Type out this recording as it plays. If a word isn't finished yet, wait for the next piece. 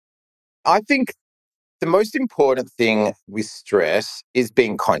I think the most important thing with stress is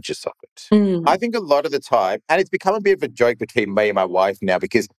being conscious of it. I Mm. think a lot of the time, and it's become a bit of a joke between me and my wife now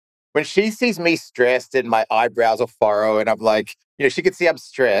because when she sees me stressed and my eyebrows are furrowed and I'm like, she can see I'm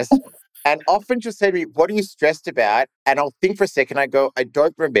stressed. And often she'll say to me, "What are you stressed about?" And I'll think for a second. I go, "I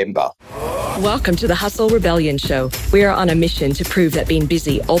don't remember." Welcome to the Hustle Rebellion Show. We are on a mission to prove that being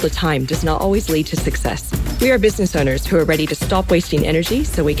busy all the time does not always lead to success. We are business owners who are ready to stop wasting energy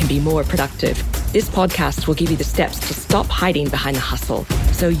so we can be more productive. This podcast will give you the steps to stop hiding behind the hustle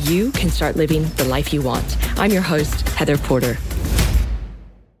so you can start living the life you want. I'm your host, Heather Porter.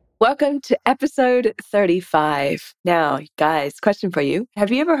 Welcome to episode 35. Now, guys, question for you.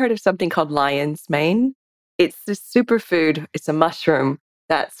 Have you ever heard of something called lion's mane? It's this superfood. It's a mushroom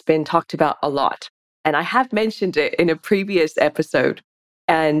that's been talked about a lot. And I have mentioned it in a previous episode.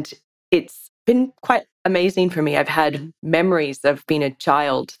 And it's been quite amazing for me. I've had memories of being a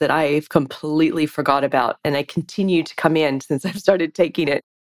child that I've completely forgot about. And I continue to come in since I've started taking it.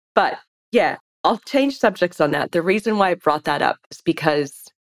 But yeah, I'll change subjects on that. The reason why I brought that up is because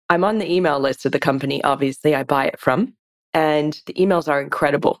I'm on the email list of the company, obviously, I buy it from, and the emails are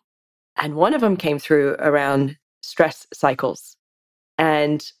incredible. And one of them came through around stress cycles.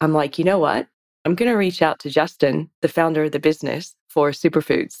 And I'm like, you know what? I'm going to reach out to Justin, the founder of the business for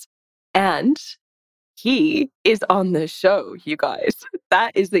Superfoods. And he is on the show, you guys.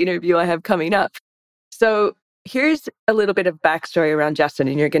 That is the interview I have coming up. So here's a little bit of backstory around Justin,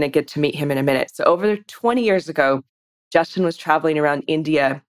 and you're going to get to meet him in a minute. So over 20 years ago, Justin was traveling around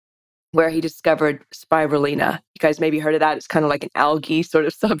India where he discovered spirulina. You guys maybe heard of that. It's kind of like an algae sort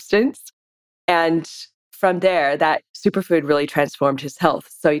of substance. And from there, that superfood really transformed his health.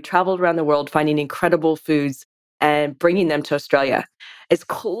 So he traveled around the world finding incredible foods and bringing them to Australia as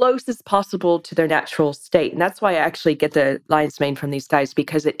close as possible to their natural state. And that's why I actually get the lion's mane from these guys,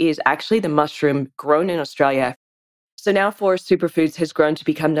 because it is actually the mushroom grown in Australia. So now Forest Superfoods has grown to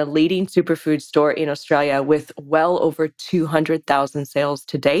become the leading superfood store in Australia with well over 200,000 sales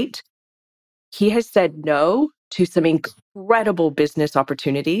to date. He has said no to some incredible business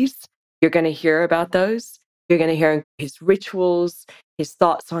opportunities. You're going to hear about those. You're going to hear his rituals, his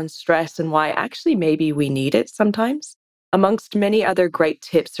thoughts on stress, and why actually maybe we need it sometimes, amongst many other great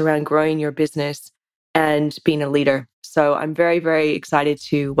tips around growing your business and being a leader. So I'm very, very excited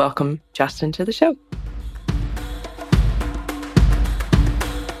to welcome Justin to the show.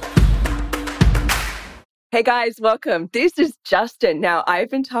 Hey guys, welcome. This is Justin. Now, I've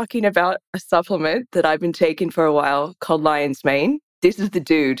been talking about a supplement that I've been taking for a while called Lion's Mane. This is the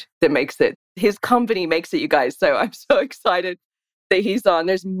dude that makes it. His company makes it, you guys. So I'm so excited that he's on.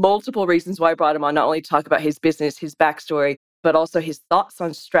 There's multiple reasons why I brought him on, not only to talk about his business, his backstory, but also his thoughts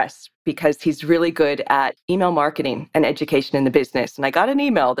on stress, because he's really good at email marketing and education in the business. And I got an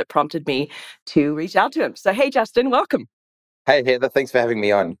email that prompted me to reach out to him. So, hey, Justin, welcome. Hey, Heather, thanks for having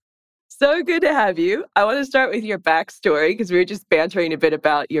me on. So good to have you. I want to start with your backstory because we were just bantering a bit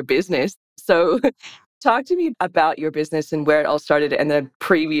about your business. So talk to me about your business and where it all started and the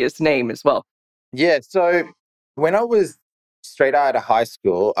previous name as well. Yeah, so when I was straight out of high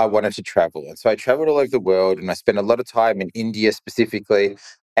school, I wanted to travel. And so I traveled all over the world and I spent a lot of time in India specifically.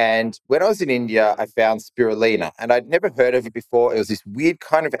 And when I was in India, I found spirulina and I'd never heard of it before. It was this weird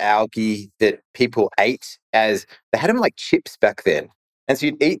kind of algae that people ate as they had them like chips back then. And so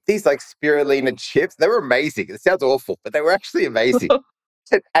you'd eat these like spirulina chips. They were amazing. It sounds awful, but they were actually amazing.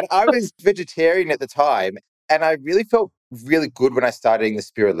 And I was vegetarian at the time, and I really felt really good when I started eating the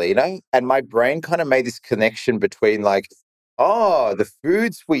spirulina. And my brain kind of made this connection between like, oh, the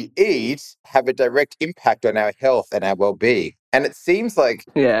foods we eat have a direct impact on our health and our well-being. And it seems like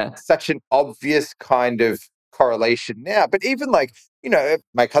Yeah. such an obvious kind of correlation now. But even like,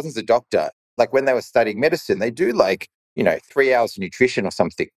 my cousin's a doctor. Like when they were studying medicine, they do like, 3 hours of nutrition or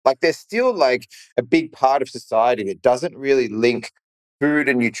something. Like there's still like a big part of society that doesn't really link food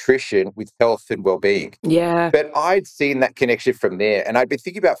and nutrition with health and well-being. Yeah. But I'd seen that connection from there and I'd been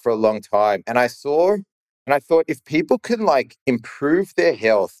thinking about it for a long time. And I saw and I thought if people can like improve their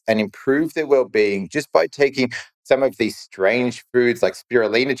health and improve their well-being just by taking some of these strange foods like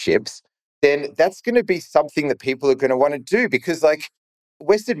spirulina chips, then that's going to be something that people are going to want to do because like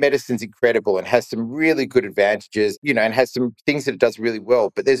Western medicine's incredible and has some really good advantages, and has some things that it does really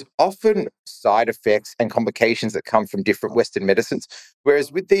well. But there's often side effects and complications that come from different Western medicines.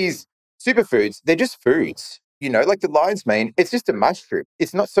 Whereas with these superfoods, they're just foods. Like the lion's mane, it's just a mushroom.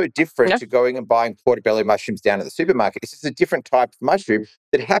 It's not so different Yeah. to going and buying portobello mushrooms down at the supermarket. It's just a different type of mushroom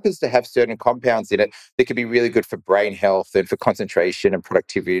that happens to have certain compounds in it that can be really good for brain health and for concentration and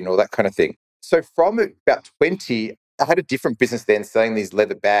productivity and all that kind of thing. So from about 20, I had a different business then selling these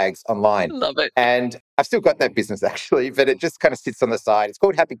leather bags online. Love it. And I've still got that business actually, but it just kind of sits on the side. It's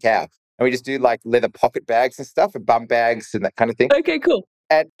called Happy Cow. And we just do like leather pocket bags and stuff and bum bags and that kind of thing. Okay, cool.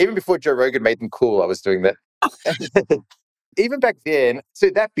 And even before Joe Rogan made them cool, I was doing that. Even back then, so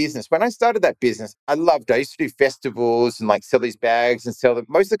that business, when I started that business, I loved it. I used to do festivals and like sell these bags and sell them.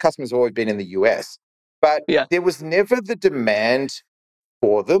 Most of the customers have always been in the US, but Yeah. there was never the demand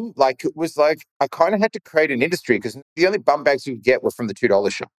for them. Like it was like I kind of had to create an industry because the only bum bags you could get were from the $2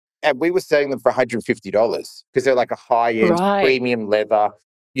 shop. And we were selling them for $150 because they're like a high-end Right. premium leather,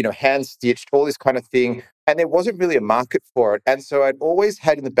 hand stitched, all this kind of thing. And there wasn't really a market for it. And so I'd always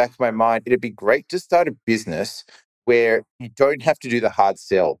had in the back of my mind, it'd be great to start a business where you don't have to do the hard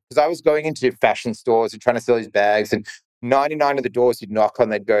sell. Because I was going into fashion stores and trying to sell these bags, and 99 of the doors you'd knock on,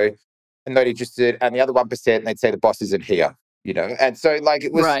 they'd go, I'm not interested. And the other 1%, they'd say the boss isn't here. And so like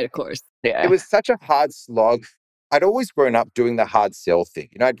Right, of course. it Yeah. was such a hard slog. I'd always grown up doing the hard sell thing.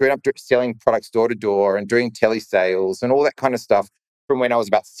 I'd grown up selling products door to door and doing telesales and all that kind of stuff from when I was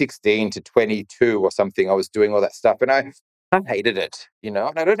about 16 to 22 or something. I was doing all that stuff and I hated it, And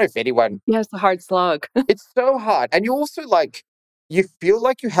I don't know if anyone, Yeah, it's a hard slog. it's so hard. And you also like, you feel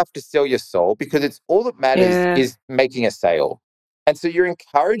like you have to sell your soul because it's all that matters Yeah. is making a sale. And so you're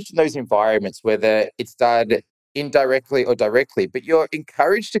encouraged in those environments, whether it's done indirectly or directly, but you're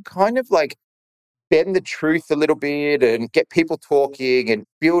encouraged to kind of like bend the truth a little bit and get people talking and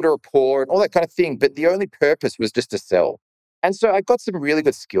build a rapport and all that kind of thing. But the only purpose was just to sell. And so I got some really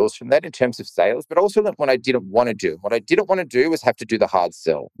good skills from that in terms of sales, but also what I didn't want to do. What I didn't want to do was have to do the hard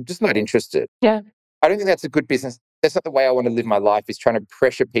sell. I'm just not interested. Yeah. I don't think that's a good business. That's not the way I want to live my life, is trying to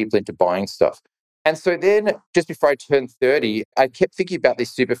pressure people into buying stuff. And so then just before I turned 30, I kept thinking about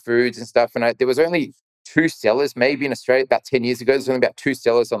these superfoods and stuff. And there was only two sellers maybe in Australia about 10 years ago. There's only about two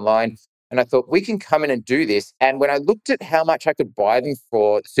sellers online. And I thought, we can come in and do this. And when I looked at how much I could buy them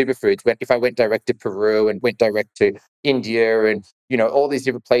for superfoods, if I went direct to Peru and went direct to India and, all these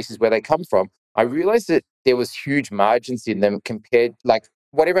different places where they come from, I realized that there was huge margins in them compared, like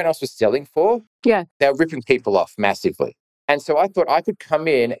what everyone else was selling for. Yeah. They're ripping people off massively. And so I thought I could come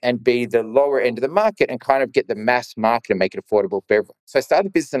in and be the lower end of the market and kind of get the mass market and make it affordable for everyone. So I started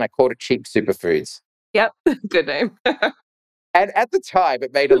a business and I called it Cheap Superfoods. Yep. Good name. And at the time,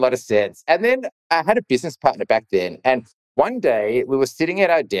 it made a lot of sense. And then I had a business partner back then. And one day we were sitting at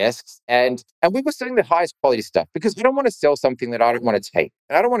our desks and we were selling the highest quality stuff because I don't want to sell something that I don't want to take.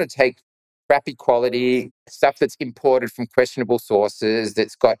 And I don't want to take crappy quality stuff that's imported from questionable sources,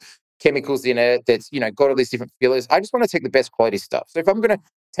 that's got chemicals in it, that's, got all these different fillers. I just want to take the best quality stuff. So if I'm going to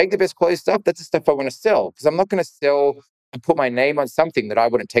take the best quality stuff, that's the stuff I want to sell, because I'm not going to sell and put my name on something that I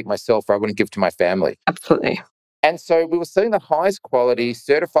wouldn't take myself or I wouldn't give to my family. Absolutely. And so we were selling the highest quality,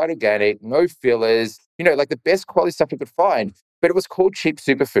 certified organic, no fillers, like the best quality stuff we could find, but it was called Cheap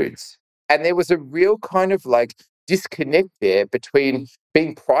Superfoods. And there was a real kind of like disconnect there between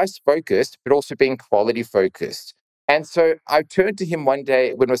being price focused, but also being quality focused. And so I turned to him one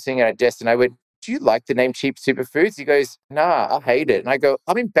day when we were sitting at our desk and I went, do you like the name Cheap Superfoods? He goes, nah, I hate it. And I go,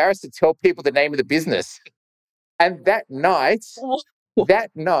 I'm embarrassed to tell people the name of the business. And that night,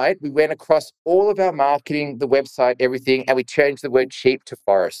 we went across all of our marketing, the website, everything, and we changed the word cheap to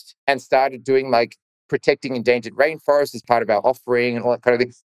forest and started doing like protecting endangered rainforests as part of our offering and all that kind of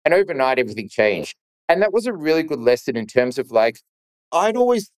thing. And overnight, everything changed. And that was a really good lesson in terms of like, I'd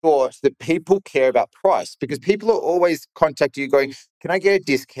always thought that people care about price because people are always contacting you going, can I get a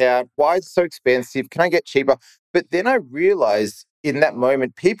discount? Why is it so expensive? Can I get cheaper? But then I realized in that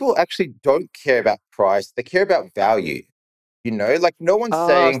moment, people actually don't care about price. They care about value. Like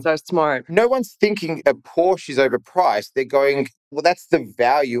Oh, so smart. no one's thinking a Porsche is overpriced. They're going, well, that's the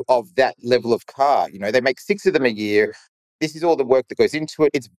value of that level of car. They make 6 of them a year. This is all the work that goes into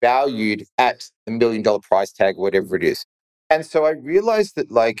it. It's valued at $1 million price tag, whatever it is. And so I realized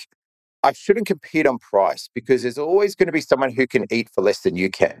that like, I shouldn't compete on price because there's always going to be someone who can eat for less than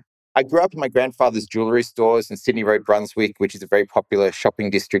you can. I grew up in my grandfather's jewelry stores in Sydney Road, Brunswick, which is a very popular shopping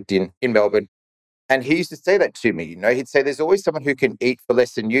district in Melbourne. And he used to say that to me, he'd say, there's always someone who can eat for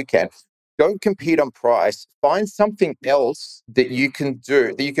less than you can. Don't compete on price. Find something else that you can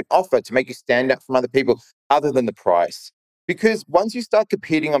do, that you can offer to make you stand out from other people other than the price. Because once you start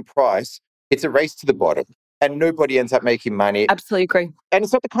competing on price, it's a race to the bottom and nobody ends up making money. Absolutely agree. And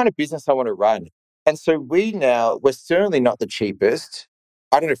it's not the kind of business I want to run. And so we're certainly not the cheapest.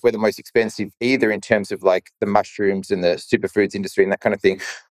 I don't know if we're the most expensive either in terms of like the mushrooms and the superfoods industry and that kind of thing.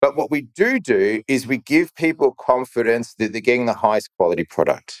 But what we do is we give people confidence that they're getting the highest quality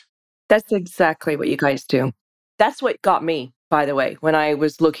product. That's exactly what you guys do. That's what got me, by the way, when I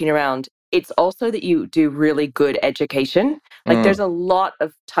was looking around. it's also that you do really good education. Like there's Mm. a lot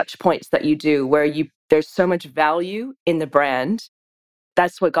of touch points that you do where there's so much value in the brand.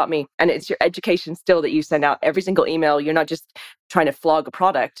 That's what got me. And it's your education still that you send out every single email. You're not just trying to flog a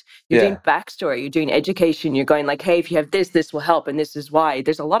product. You're doing Yeah. backstory. You're doing education. You're going like, hey, if you have this, this will help. And this is why.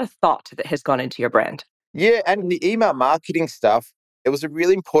 There's a lot of thought that has gone into your brand. Yeah, and the email marketing stuff, it was a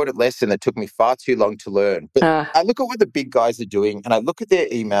really important lesson that took me far too long to learn. But Uh, I look at what the big guys are doing and I look at their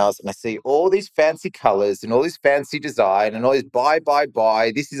emails and I see all these fancy colors and all this fancy design and all this buy,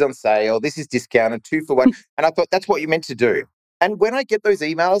 this is on sale, this is discounted, 2 for 1. And I thought that's what you're meant to do. And when I get those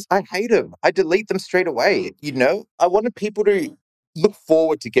emails, I hate them. I delete them straight away. I wanted people to look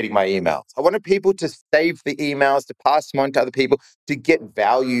forward to getting my emails. I wanted people to save the emails, to pass them on to other people, to get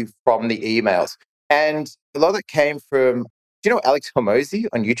value from the emails. And a lot of it came from, do you know Alex Hormozy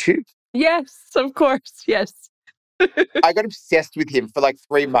on YouTube? yes, of course. Yes. I got obsessed with him for like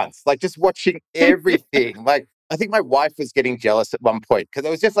 3 months, like just watching everything. Like, I think my wife was getting jealous at one point because it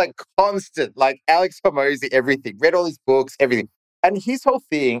was just like constant, like Alex Hormozy, everything, read all his books, everything. And his whole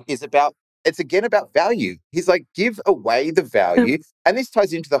thing is about, it's again about value. He's like, give away the value. And this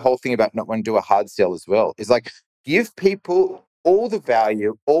ties into the whole thing about not wanting to do a hard sell as well. Is like, give people all the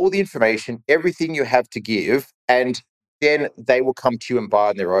value, all the information, everything you have to give. And then they will come to you and buy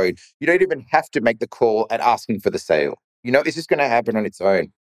on their own. You don't even have to make the call and asking for the sale. It's just going to happen on its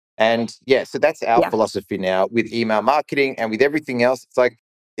own. And yeah, so that's our Yeah, philosophy now with email marketing and with everything else. It's like,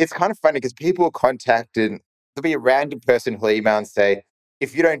 it's kind of funny because people will contact and there'll be a random person who'll email and say,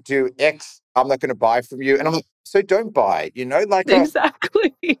 if you don't do X, I'm not going to buy from you. And I'm like, so don't buy,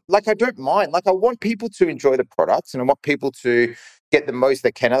 exactly. like I don't mind. Like I want people to enjoy the products and I want people to get the most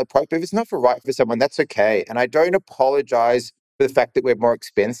they can out of the product. But if it's not for right for someone, that's okay. And I don't apologize for the fact that we're more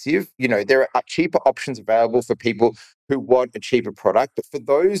expensive. There are cheaper options available for people who want a cheaper product. But for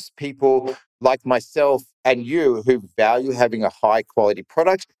those people like myself and you who value having a high quality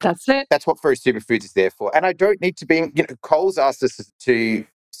product, That's it. that's what Furry Superfoods is there for. And I don't need to be, Coles asked us to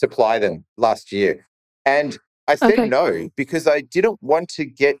supply them last year. And I said Okay. no because I didn't want to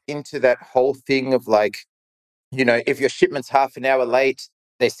get into that whole thing of like, if your shipment's half an hour late,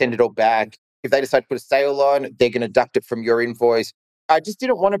 they send it all back. If they decide to put a sale on, they're going to deduct it from your invoice. I just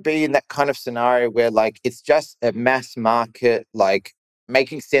didn't want to be in that kind of scenario where like it's just a mass market, like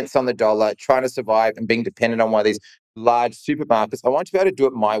making cents on the dollar, trying to survive and being dependent on one of these large supermarkets. I want to be able to do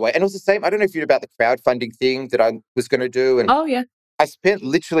it my way. And it was the same. I don't know if you know about the crowdfunding thing that I was going to do. And Oh, yeah. I spent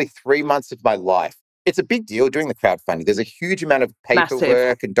literally 3 months of my life. It's a big deal doing the crowdfunding. There's a huge amount of Massive.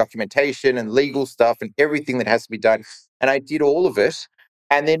 paperwork and documentation and legal stuff and everything that has to be done. And I did all of it.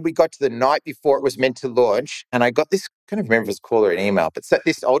 And then we got to the night before it was meant to launch. And I got this, I can't remember if it was a call or an email, but so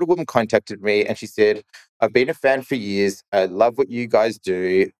this older woman contacted me and she said, I've been a fan for years. I love what you guys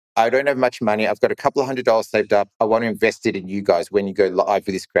do. I don't have much money. I've got a couple of $100 saved up. I want to invest it in you guys when you go live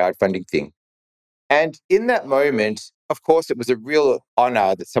with this crowdfunding thing. And in that moment, of course, it was a real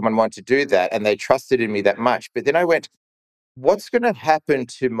honor that someone wanted to do that and they trusted in me that much. But then I went, what's going to happen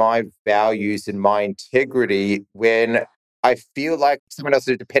to my values and my integrity when I feel like someone else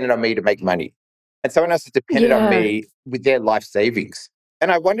is dependent on me to make money and someone else is dependent on Yeah. me with their life savings?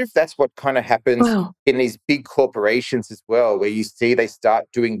 And I wonder if that's what kind of happens Wow. in these big corporations as well, where you see they start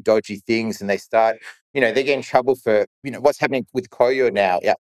doing dodgy things and they start, they get in trouble for, what's happening with Koyo now,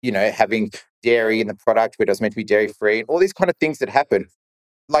 yeah, having dairy in the product where it was meant to be dairy free, and all these kind of things that happen.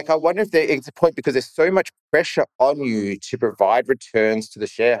 Like, I wonder if it's a point because there's so much pressure on you to provide returns to the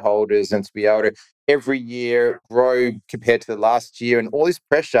shareholders and to be able to every year grow compared to the last year and all this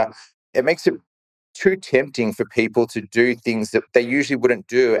pressure, it makes it too tempting for people to do things that they usually wouldn't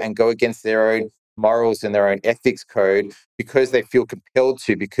do and go against their own morals and their own ethics code because they feel compelled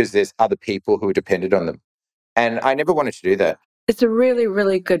to because there's other people who are dependent on them. And I never wanted to do that. It's a really,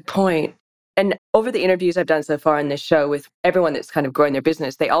 really good point. And over the interviews I've done so far in this show with everyone that's kind of growing their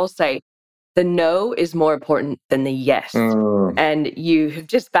business, they all say the no is more important than the yes. Mm. And you have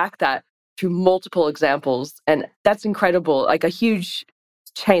just backed that through multiple examples. And that's incredible. Like a huge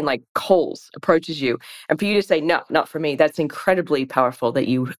chain like Coles approaches you. And for you to say, no, not for me, that's incredibly powerful that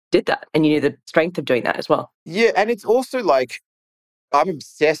you did that. And you knew the strength of doing that as well. Yeah. And it's also like, I'm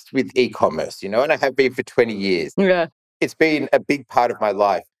obsessed with e-commerce, and I have been for 20 years. Yeah. It's been a big part of my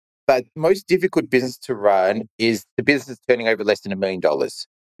life. But most difficult business to run is the business turning over less than $1 million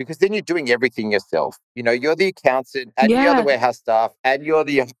because then you're doing everything yourself. You're the accountant and you're the Yeah. warehouse staff and you're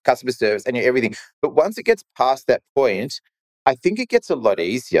the customer service and you're everything. But once it gets past that point, I think it gets a lot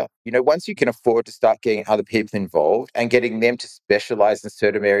easier. Once you can afford to start getting other people involved and getting them to specialize in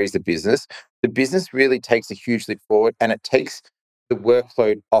certain areas of the business really takes a huge leap forward and it takes the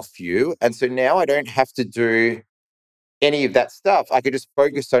workload off you. And so now I don't have to do any of that stuff. I could just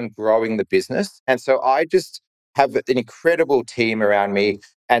focus on growing the business. And so I just have an incredible team around me.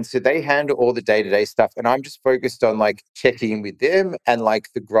 And so they handle all the day-to-day stuff. And I'm just focused on like checking in with them and like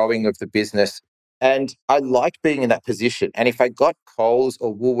the growing of the business. And I like being in that position. And if I got Coles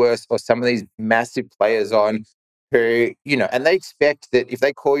or Woolworths or some of these massive players on who, and they expect that if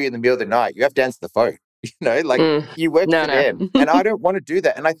they call you in the middle of the night, you have to answer the phone, like you work No, for no. them. And I don't want to do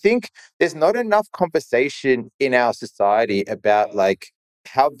that. And I think there's not enough conversation in our society about like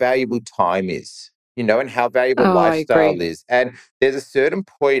how valuable time is, and how valuable Oh, I agree. lifestyle is. And there's a certain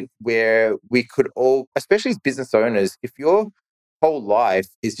point where we could all, especially as business owners, if your whole life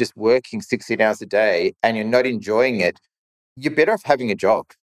is just working 16 hours a day and you're not enjoying it, you're better off having a job,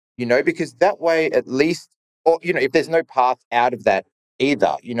 because that way at least, or, if there's no path out of that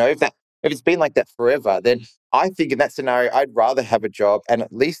either, if it's been like that forever, then I think in that scenario, I'd rather have a job. And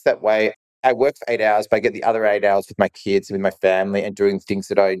at least that way I work for 8 hours, but I get the other 8 hours with my kids and with my family and doing things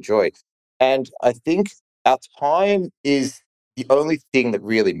that I enjoy. And I think our time is the only thing that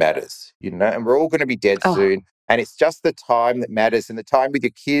really matters, and we're all going to be dead Oh, soon. And it's just the time that matters, and the time with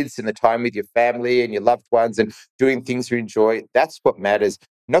your kids and the time with your family and your loved ones and doing things you enjoy. That's what matters,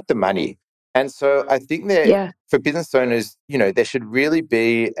 not the money. And so I think that yeah. for business owners, there should really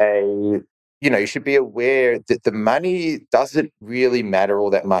be you should be aware that the money doesn't really matter all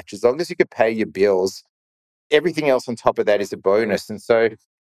that much. As long as you can pay your bills, everything else on top of that is a bonus. And so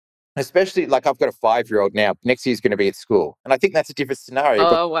especially like I've got a 5-year-old now. Next year's going to be at school, and I think that's a different scenario.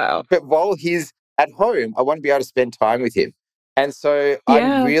 But Oh, wow. but while he's at home, I want to be able to spend time with him, and so I'm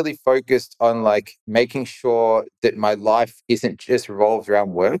Yeah. really focused on like making sure that my life isn't just revolved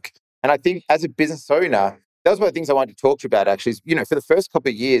around work. And I think as a business owner, that was one of the things I wanted to talk to you about. Actually, is, for the first couple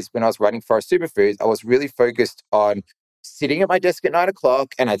of years when I was running Forest Superfoods, I was really focused on sitting at my desk at 9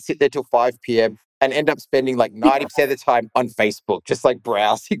 o'clock, and I'd sit there till 5 p.m. and end up spending like 90% of the time on Facebook, just like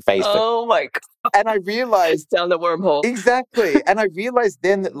browsing Facebook. Oh my God. And I realized Down the wormhole. exactly. And I realized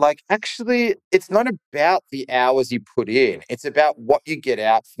then that like actually it's not about the hours you put in. It's about what you get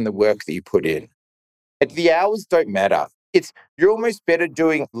out from the work that you put in. The hours don't matter. It's you're almost better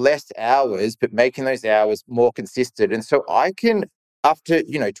doing less hours, but making those hours more consistent. And so I can, after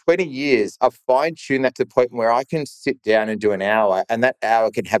 20 years, I've fine-tuned that to the point where I can sit down and do an hour, and that hour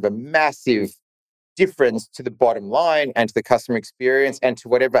can have a massive difference to the bottom line and to the customer experience and to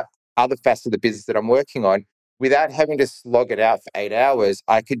whatever other facet of the business that I'm working on without having to slog it out for 8 hours.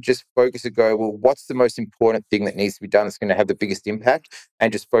 I could just focus and go, well, what's the most important thing that needs to be done that's going to have the biggest impact,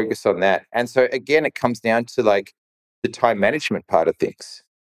 and just focus on that. And so again, it comes down to like the time management part of things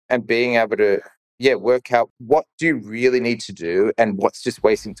and being able to, yeah, work out what do you really need to do and what's just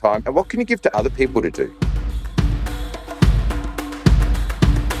wasting time and what can you give to other people to do.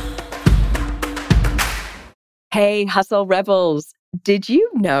 Hey, Hustle Rebels. Did you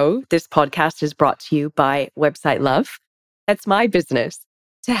know this podcast is brought to you by Website Love? That's my business.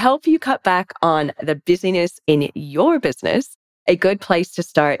 To help you cut back on the busyness in your business, a good place to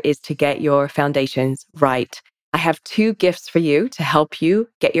start is to get your foundations right. I have 2 gifts for you to help you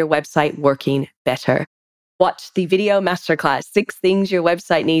get your website working better. Watch the video masterclass, 6 things your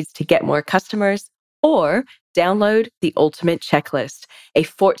website needs to get more customers, or download the ultimate checklist, a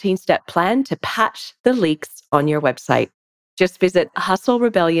 14-step plan to patch the leaks on your website. Just visit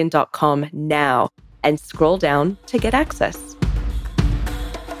hustlerebellion.com now and scroll down to get access.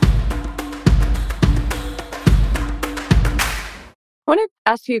 I want to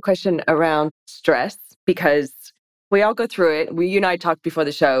ask you a question around stress because we all go through it. You and I talked before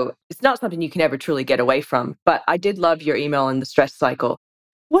the show. It's not something you can ever truly get away from, but I did love your email on the stress cycle.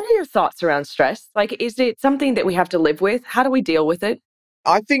 What are your thoughts around stress? Like, is it something that we have to live with? How do we deal with it?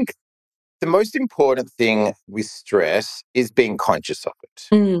 I think the most important thing with stress is being conscious of it.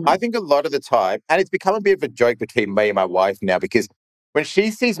 I Mm. think a lot of the time, and it's become a bit of a joke between me and my wife now, because when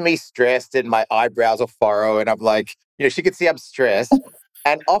she sees me stressed and my eyebrows are furrowed and I'm like, she can see I'm stressed.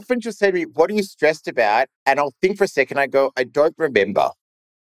 And often she'll say to me, what are you stressed about? And I'll think for a second. I go, I don't remember.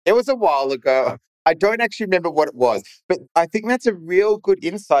 It was a while ago. I don't actually remember what it was, but I think that's a real good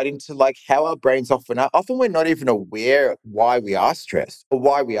insight into like how our brains often are. Often we're not even aware why we are stressed or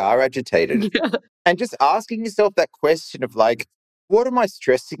why we are agitated. Yeah. And just asking yourself that question of like, what am I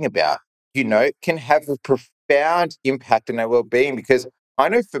stressing about? Can have a profound impact on our well-being. Because I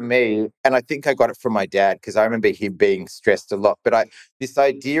know for me, and I think I got it from my dad, because I remember him being stressed a lot, but this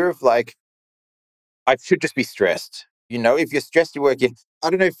idea of like, I should just be stressed. If you're stressed at work, I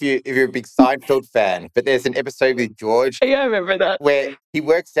don't know if you're a big Seinfeld fan, but there's an episode with George Yeah, I remember that. where he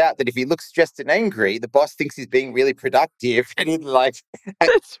works out that if he looks stressed and angry, the boss thinks he's being really productive, and he like, and,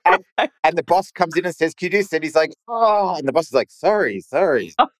 That's and right. and the boss comes in and says, "Can you do this?" And he's like, "Oh," and the boss is like, "Sorry,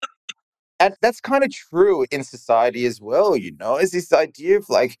 sorry." And that's kind of true in society as well, is this idea of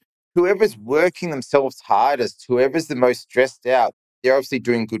like whoever's working themselves hardest, whoever's the most stressed out, they're obviously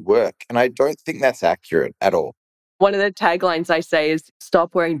doing good work. And I don't think that's accurate at all. One of the taglines I say is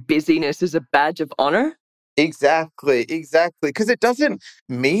stop wearing busyness as a badge of honor. Exactly, exactly. Because it doesn't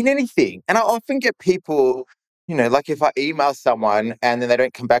mean anything. And I often get people, like if I email someone and then they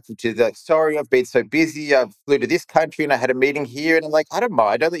don't come back to they're like, sorry, I've been so busy. I flew to this country and I had a meeting here. And I'm like, I don't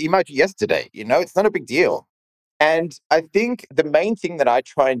mind. I emailed you yesterday. It's not a big deal. And I think the main thing that I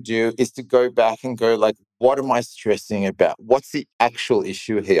try and do is to go back and go like, what am I stressing about? What's the actual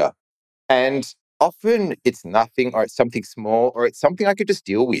issue here? And often it's nothing or it's something small or it's something I could just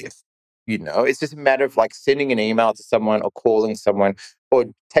deal with. It's just a matter of like sending an email to someone or calling someone or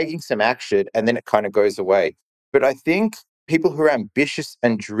taking some action and then it kind of goes away. But I think people who are ambitious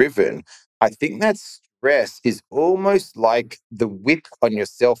and driven, I think that stress is almost like the whip on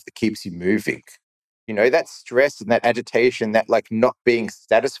yourself that keeps you moving. That stress and that agitation, that like not being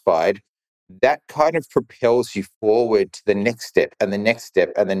satisfied, that kind of propels you forward to the next step and the next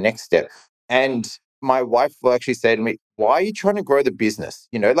step and the next step. And my wife will actually say to me, why are you trying to grow the business?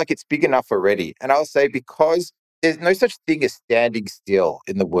 Like it's big enough already. And I'll say, because there's no such thing as standing still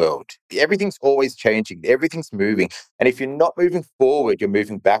in the world. Everything's always changing, everything's moving. And if you're not moving forward, you're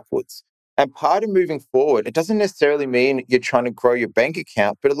moving backwards. And part of moving forward, it doesn't necessarily mean you're trying to grow your bank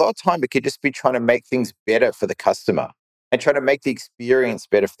account, but a lot of time it could just be trying to make things better for the customer and trying to make the experience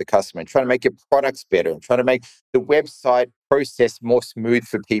better for the customer and trying to make your products better and trying to make the website process more smooth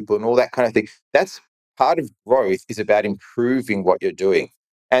for people and all that kind of thing. That's part of growth, is about improving what you're doing.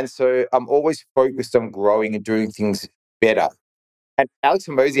 And so I'm always focused on growing and doing things better. And Alex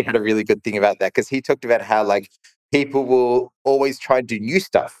Hormozy had a really good thing about that because he talked about how like people will always try and do new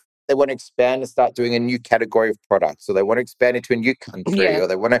stuff. They want to expand and start doing a new category of products, or they want to expand into a new country, Yeah. or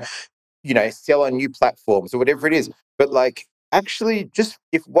they want to, sell on new platforms or whatever it is. But like, actually, just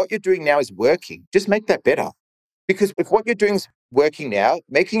if what you're doing now is working, just make that better. Because if what you're doing is working now,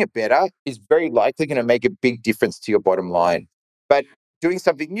 making it better is very likely going to make a big difference to your bottom line. But doing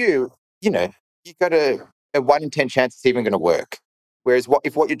something new, you've got a 1 in 10 chance it's even going to work. Whereas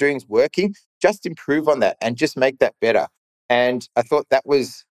if what you're doing is working, just improve on that and just make that better. And I thought that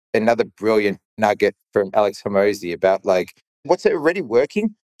was another brilliant nugget from Alex Hormozy about like, what's already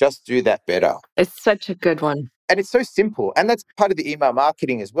working? Just do that better. It's such a good one. And it's so simple. And that's part of the email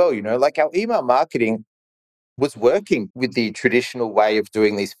marketing as well. Like our email marketing was working with the traditional way of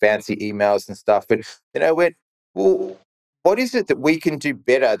doing these fancy emails and stuff. And then I went, well, what is it that we can do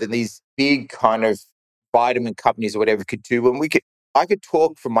better than these big kind of vitamin companies or whatever could do when I could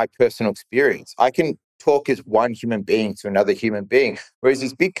talk from my personal experience. I can talk as one human being to another human being. Whereas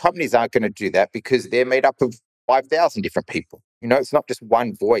these big companies aren't going to do that because they're made up of 5,000 different people. It's not just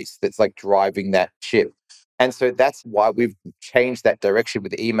one voice that's like driving that ship. And so that's why we've changed that direction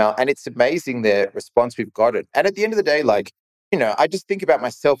with email. And it's amazing the response we've gotten. And at the end of the day, like, I just think about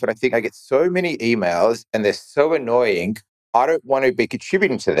myself and I think I get so many emails and they're so annoying. I don't want to be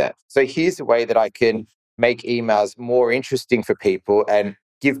contributing to that. So here's a way that I can make emails more interesting for people and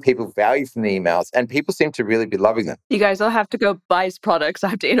give people value from the emails. And people seem to really be loving them. You guys, I'll have to go buy his products. I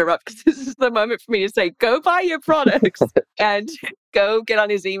have to interrupt because this is the moment for me to say, go buy your products and go get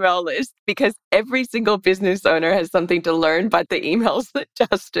on his email list, because every single business owner has something to learn by the emails that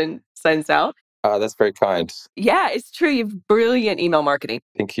Justin sends out. That's very kind. Yeah, it's true. You have brilliant email marketing.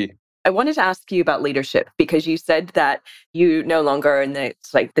 Thank you. I wanted to ask you about leadership, because you said that you no longer in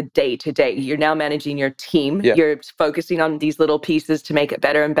it's like the day to day. You're now managing your team. Yeah. You're focusing on these little pieces to make it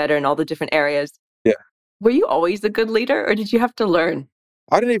better and better in all the different areas. Yeah. Were you always a good leader, or did you have to learn?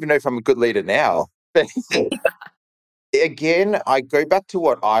 I don't even know if I'm a good leader now. Again, I go back to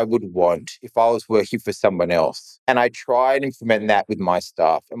what I would want if I was working for someone else. And I try and implement that with my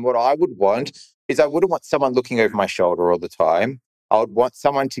staff. And what I would want is I wouldn't want someone looking over my shoulder all the time. I would want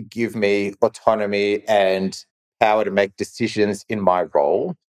someone to give me autonomy and power to make decisions in my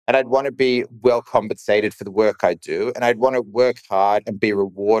role. And I'd want to be well compensated for the work I do. And I'd want to work hard and be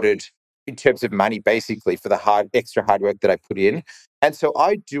rewarded in terms of money, basically, for the extra hard work that I put in. And so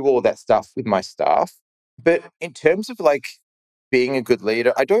I do all that stuff with my staff. But in terms of like being a good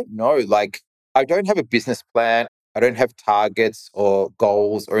leader, I don't know. Like, I don't have a business plan. I don't have targets or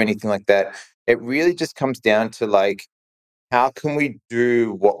goals or anything like that. It really just comes down to like, how can we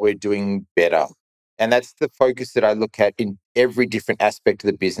do what we're doing better? And that's the focus that I look at in every different aspect of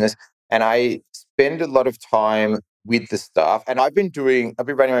the business. And I spend a lot of time with the staff. And I've been running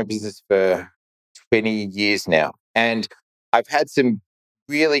my business for 20 years now. And I've had some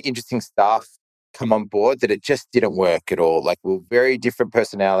really interesting staff come on board that it just didn't work at all. Like we're very different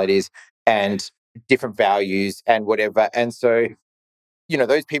personalities and different values and whatever. And so,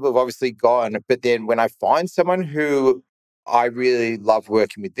 those people have obviously gone. But then when I find someone who I really love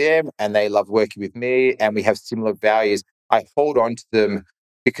working with them and they love working with me and we have similar values, I hold on to them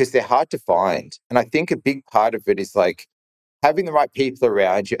because they're hard to find. And I think a big part of it is like having the right people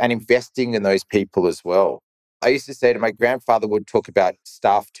around you and investing in those people as well. I used to say to my grandfather would talk about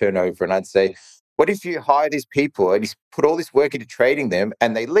staff turnover, and I'd say, what if you hire these people and you put all this work into training them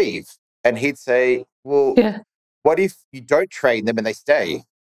and they leave? And he'd say, well, Yeah. what if you don't train them and they stay?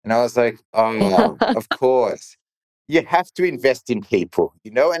 And I was like, oh, of course. You have to invest in people,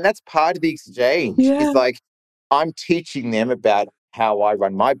 and that's part of the exchange is Yeah. like, I'm teaching them about how I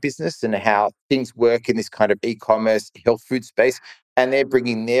run my business and how things work in this kind of e-commerce health food space. And they're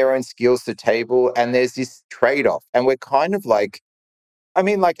bringing their own skills to the table. And there's this trade-off. And we're kind of like, at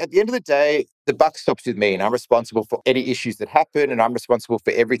the end of the day, the buck stops with me and I'm responsible for any issues that happen and I'm responsible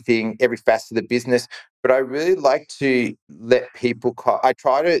for everything, every facet of the business. But I really like to let people, I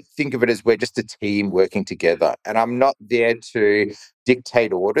try to think of it as we're just a team working together. And I'm not there to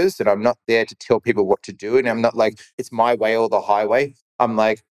dictate orders and I'm not there to tell people what to do. And I'm not like, it's my way or the highway. I'm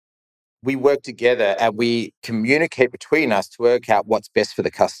like, we work together and we communicate between us to work out what's best for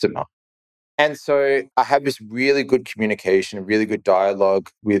the customer. And so I have this really good communication, really good dialogue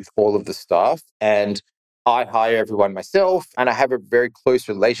with all of the staff. And I hire everyone myself and I have a very close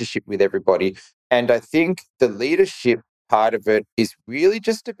relationship with everybody. And I think the leadership part of it is really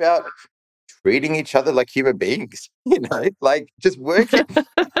just about treating each other like human beings, like just working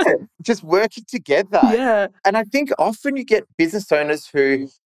together. Yeah. And I think often you get business owners who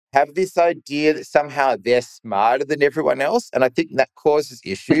have this idea that somehow they're smarter than everyone else. And I think that causes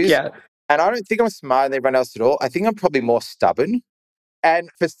issues. Yeah. And I don't think I'm smarter than everyone else at all. I think I'm probably more stubborn. And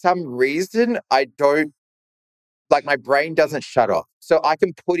for some reason, I don't like my brain doesn't shut off. So I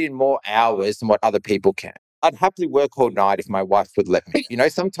can put in more hours than what other people can. I'd happily work all night if my wife would let me.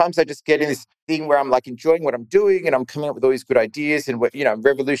 Sometimes I just get in this thing where I'm like enjoying what I'm doing and I'm coming up with all these good ideas and, I'm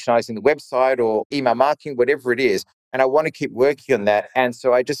revolutionizing the website or email marketing, whatever it is. And I want to keep working on that. And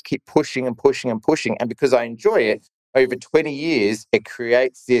so I just keep pushing and pushing and pushing. And because I enjoy it over 20 years, it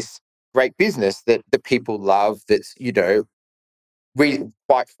creates this great business that the people love that's,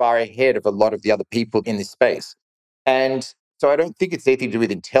 quite far ahead of a lot of the other people in this space. And so I don't think it's anything to do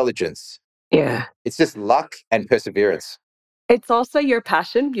with intelligence. Yeah. It's just luck and perseverance. It's also your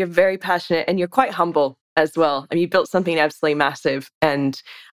passion. You're very passionate and you're quite humble as well. I mean, you built something absolutely massive. And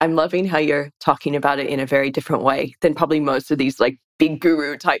I'm loving how you're talking about it in a very different way than probably most of these like big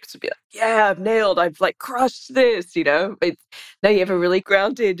guru types would be like, yeah, I've nailed, I've like crushed this, No, you have a really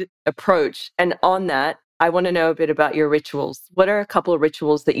grounded approach. And on that, I want to know a bit about your rituals. What are a couple of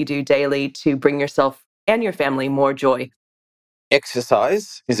rituals that you do daily to bring yourself and your family more joy?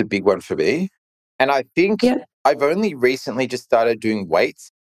 Exercise is a big one for me. And I think Yeah. I've only recently just started doing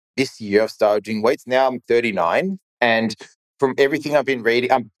weights. This year I've started doing weights. Now I'm 39. And from everything I've been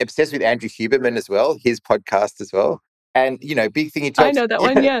reading, I'm obsessed with Andrew Huberman as well, his podcast as well. And, big thing he I talks, know that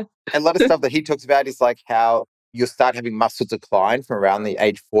one. yeah, Yeah. a lot of stuff that he talks about is like how you'll start having muscle decline from around the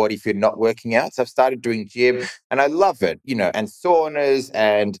age 40 if you're not working out. So I've started doing gym and I love it, and saunas.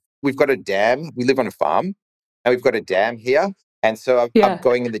 And we've got a dam. We live on a farm and we've got a dam here. And so I'm Yeah.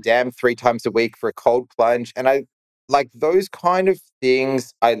 going in the dam 3 times a week for a cold plunge. And I like those kind of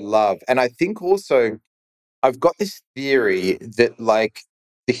things I love. And I think also I've got this theory that like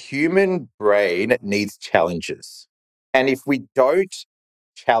the human brain needs challenges. And if we don't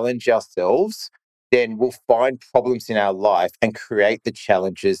challenge ourselves, then we'll find problems in our life and create the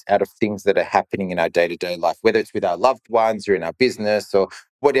challenges out of things that are happening in our day to day life, whether it's with our loved ones or in our business or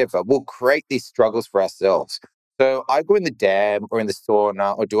whatever. We'll create these struggles for ourselves. So I go in the dam or in the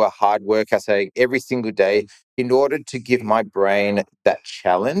sauna or do a hard workout say every single day in order to give my brain that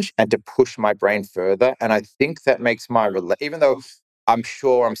challenge and to push my brain further. And I think that makes even though I'm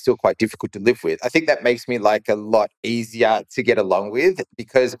sure I'm still quite difficult to live with, I think that makes me like a lot easier to get along with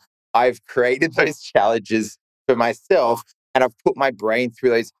because I've created those challenges for myself and I've put my brain through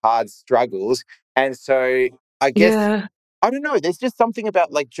those hard struggles. And so I guess Yeah. I don't know. There's just something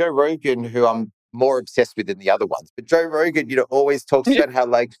about like Joe Rogan, who I'm more obsessed with than the other ones. But Joe Rogan, always talks about how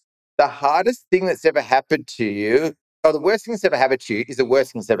like the hardest thing that's ever happened to you, or the worst thing that's ever happened to you, is the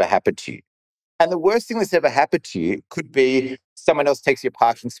worst thing that's ever happened to you. And the worst thing that's ever happened to you could be someone else takes your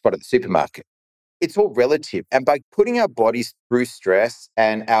parking spot at the supermarket. it's all relative. And by putting our bodies through stress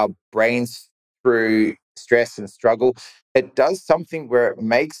and our brains through stress and struggle, it does something where it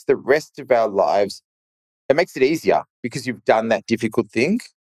makes the rest of our lives, it makes it easier because you've done that difficult thing.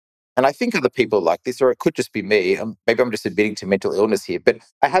 And I think other people are like this, or it could just be me. Maybe I'm just admitting to mental illness here, but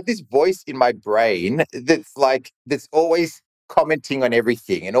I have this voice in my brain that's like, that's always commenting on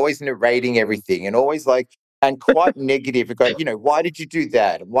everything and always narrating everything and always like, and quite negative and going, why did you do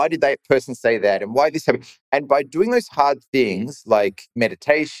that? And why did that person say that? And why this happened? And by doing those hard things like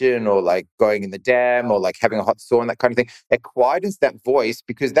meditation or like going in the dam or like having a hot sauna, that kind of thing, it quietens that voice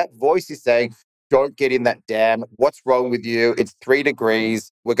because that voice is saying, don't get in that dam. What's wrong with you? It's 3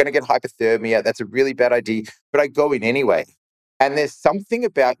 degrees. We're going to get hypothermia. That's a really bad idea. But I go in anyway. And there's something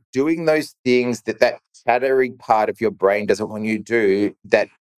about doing those things that chattery part of your brain doesn't want you to do that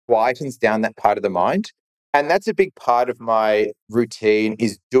quietens down that part of the mind. And that's a big part of my routine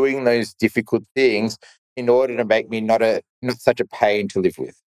is doing those difficult things in order to make me not such a pain to live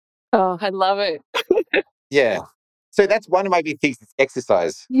with. Oh, I love it. Yeah. So that's one of my big things is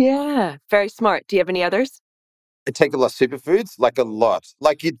exercise. Yeah, very smart. Do you have any others? I take a lot of superfoods, like a lot.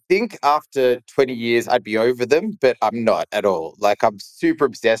 Like you'd think after 20 years I'd be over them, but I'm not at all. Like I'm super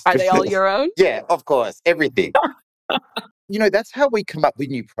obsessed Are with they all it. your own? Yeah, of course, everything. That's how we come up with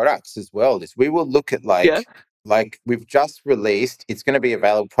new products as well. Is we will look at Yeah. like we've just released, it's going to be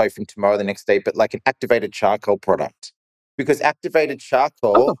available probably from tomorrow, the next day, but like an activated charcoal product. Because activated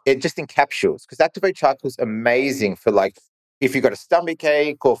charcoal, Oh, it just encapsulates. Because activated charcoal is amazing for like if you've got a stomach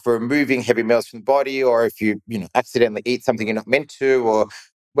ache or for removing heavy metals from the body, or if you accidentally eat something you're not meant to, or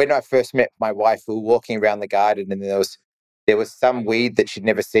when I first met my wife, we were walking around the garden and there was some weed that she'd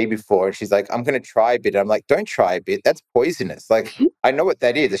never seen before. And she's like, I'm going to try a bit. I'm like, don't try a bit. That's poisonous. Like, I know what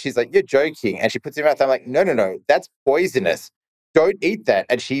that is. And she's like, you're joking. And she puts it in her mouth. I'm like, no, no, no, that's poisonous. Don't eat that.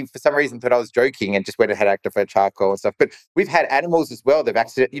 And she, for some reason, thought I was joking and just went and had activated charcoal and stuff. But we've had animals as well. They've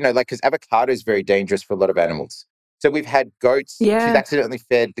accidentally, like, because avocado is very dangerous for a lot of animals. So we've had goats. She's yeah. accidentally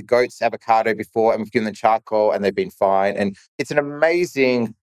fed the goats avocado before, and we've given them charcoal, and they've been fine. And it's an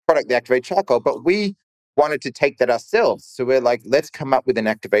amazing product, the activated charcoal. But we wanted to take that ourselves. So we're like, let's come up with an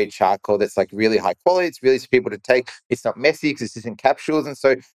activated charcoal that's like really high quality. It's really for people to take. It's not messy because it's just in capsules. And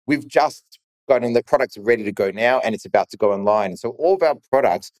so we've just gotten the products are ready to go now and it's about to go online. And so all of our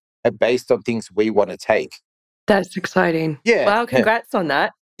products are based on things we want to take. That's exciting. Yeah. Wow, congrats on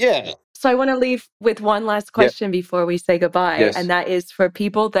that. Yeah. So I want to leave with one last Yep. question before we say goodbye. Yes. And that is for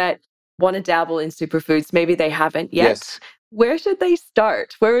people that want to dabble in superfoods, maybe they haven't yet. Yes. Where should they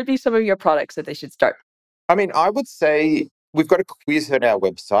start? Where would be some of your products that they should start? I mean, I would say we've got a quiz on our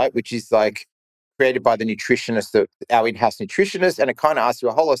website, which is like created by the nutritionist, our in-house nutritionist, and it kind of asks you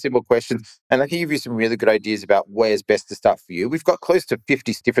a whole lot of simple questions, and I can give you some really good ideas about where's best to start for you. We've got close to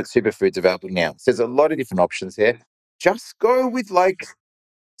 50 different superfoods available now, so there's a lot of different options there. Just go with like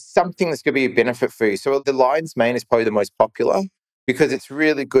something that's going to be a benefit for you. So the lion's mane is probably the most popular because it's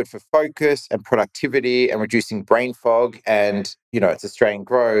really good for focus and productivity and reducing brain fog. And, it's Australian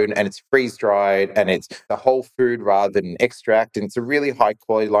grown and it's freeze dried and it's the whole food rather than extract. And it's a really high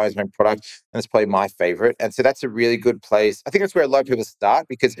quality lion's mane product. And it's probably my favorite. And so that's a really good place. I think that's where a lot of people start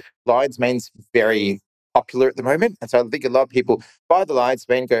because lion's mane's very popular at the moment. And so I think a lot of people buy the lion's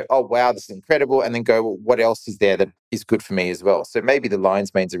mane, go, oh, wow, this is incredible. And then go, well, what else is there that is good for me as well? So maybe the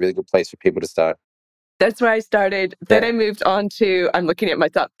lion's mane's a really good place for people to start. That's where I started. Then Yeah. I moved on to, I'm looking at my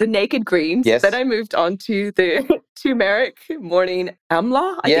top, the naked greens. Yes. Then I moved on to the turmeric morning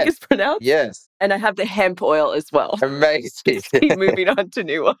amla, I think Yes. it's pronounced. Yes. And I have the hemp oil as well. Amazing. Keep moving on to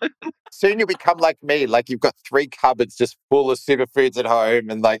new ones. Soon you'll become like me. Like you've got 3 cupboards just full of superfoods at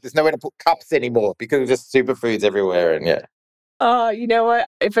home and like there's nowhere to put cups anymore because there's just superfoods everywhere. And yeah. You know what?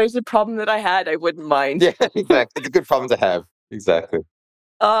 If there's a problem that I had, I wouldn't mind. Yeah, exactly. It's a good problem to have. Exactly.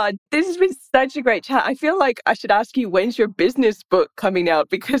 This has been such a great chat. I feel like I should ask you, when's your business book coming out?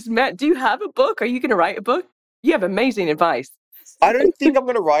 Because Matt, do you have a book? Are you going to write a book? You have amazing advice. I don't think I'm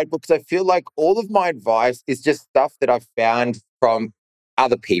going to write books. I feel like all of my advice is just stuff that I've found from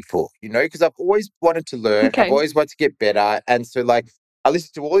other people, because I've always wanted to learn. Okay. I've always wanted to get better. And so like I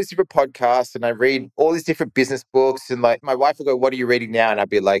listen to all these different podcasts and I read all these different business books and like my wife will go, what are you reading now? And I'd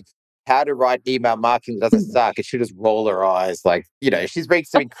be like, how to write email marketing that doesn't suck. And she'll just roll her eyes. Like, she's reading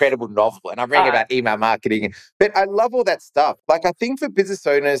some incredible novel and I'm reading about email marketing. But I love all that stuff. Like I think for business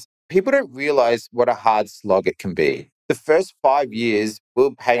owners, people don't realize what a hard slog it can be. The first 5 years, we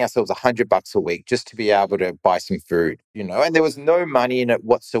were paying ourselves $100 a week just to be able to buy some food, and there was no money in it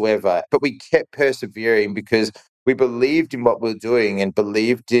whatsoever. But we kept persevering because we believed in what we were doing and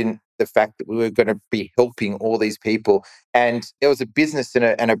believed in the fact that we were going to be helping all these people. And there was a business and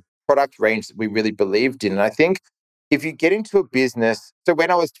a product range that we really believed in. And I think if you get into a business, so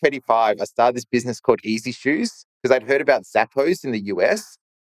when I was 25, I started this business called Easy Shoes because I'd heard about Zappos in the US,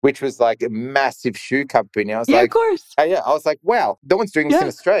 which was like a massive shoe company. I was Yeah, of like, course. oh, yeah, I was like, wow, no one's doing this in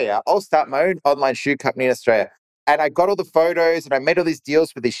Yeah. Australia. I'll start my own online shoe company in Australia. And I got all the photos and I made all these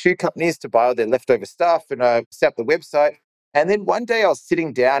deals with these shoe companies to buy all their leftover stuff. And I set up the website. And then one day I was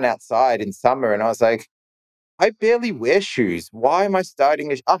sitting down outside in summer and I was like, I barely wear shoes. Why am I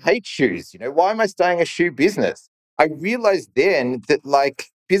starting I hate shoes. Why am I starting a shoe business? I realized then that like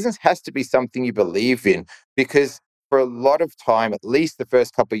business has to be something you believe in because for a lot of time, at least the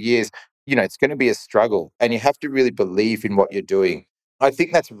first couple of years, it's going to be a struggle and you have to really believe in what you're doing. I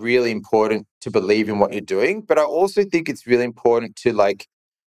think that's really important to believe in what you're doing, but I also think it's really important to like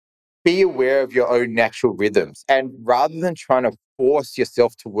be aware of your own natural rhythms and rather than trying to force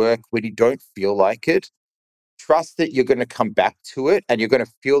yourself to work when you don't feel like it, trust that you're going to come back to it and you're going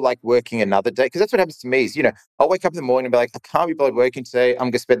to feel like working another day. Because that's what happens to me is, I'll wake up in the morning and be like, I can't be bothered working today. I'm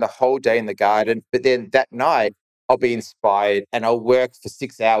going to spend the whole day in the garden. But then that night, I'll be inspired and I'll work for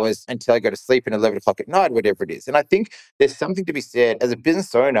 6 hours until I go to sleep at 11 o'clock at night, whatever it is. And I think there's something to be said as a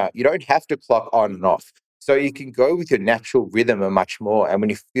business owner, you don't have to clock on and off. So you can go with your natural rhythm and much more. And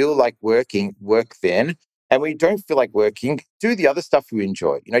when you feel like working, work then. And when you don't feel like working, do the other stuff you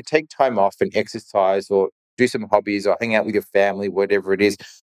enjoy. Take time off and exercise or do some hobbies or hang out with your family, whatever it is.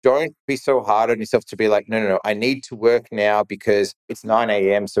 Don't be so hard on yourself to be like, no, I need to work now because it's 9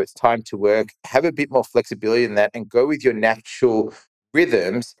 a.m. So it's time to work. Have a bit more flexibility in that and go with your natural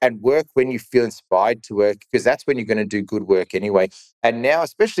rhythms and work when you feel inspired to work because that's when you're going to do good work anyway. And now,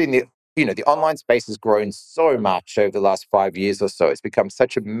 especially in the online space has grown so much over the last 5 years or so. It's become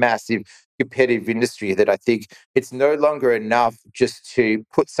such a massive competitive industry that I think it's no longer enough just to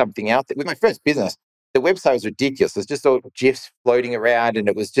put something out there. With my first business, the website was ridiculous. There's just all GIFs floating around and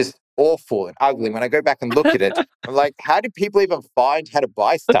it was just awful and ugly. When I go back and look at it, I'm like, how do people even find how to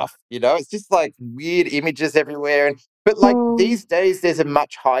buy stuff? It's just like weird images everywhere. But like these days, there's a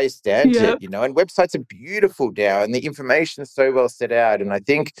much higher standard, and websites are beautiful now and the information is so well set out. And I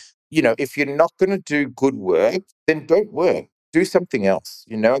think, if you're not going to do good work, then don't work. Do something else,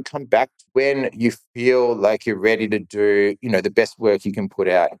 and come back when you feel like you're ready to do, the best work you can put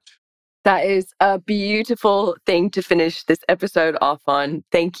out. That is a beautiful thing to finish this episode off on.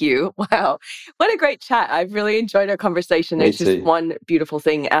 Thank you. Wow. What a great chat. I've really enjoyed our conversation. Me There's just too. one beautiful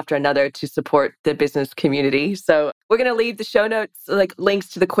thing after another to support the business community. So we're going to leave the show notes, like links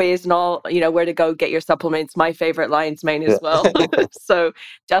to the quiz and all, where to go get your supplements. My favorite lion's mane as well. So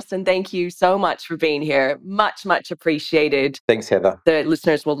Justin, thank you so much for being here. Much, much appreciated. Thanks, Heather. The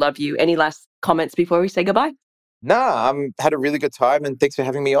listeners will love you. Any last comments before we say goodbye? No, had a really good time and thanks for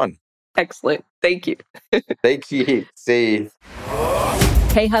having me on. Excellent. Thank you. Thank you. See you.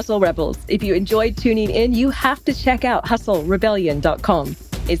 Hey, Hustle Rebels. If you enjoyed tuning in, you have to check out hustlerebellion.com.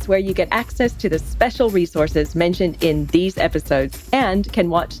 It's where you get access to the special resources mentioned in these episodes and can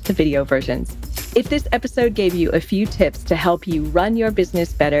watch the video versions. If this episode gave you a few tips to help you run your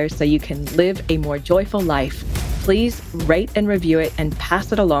business better so you can live a more joyful life, please rate and review it and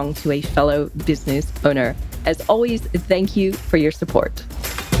pass it along to a fellow business owner. As always, thank you for your support.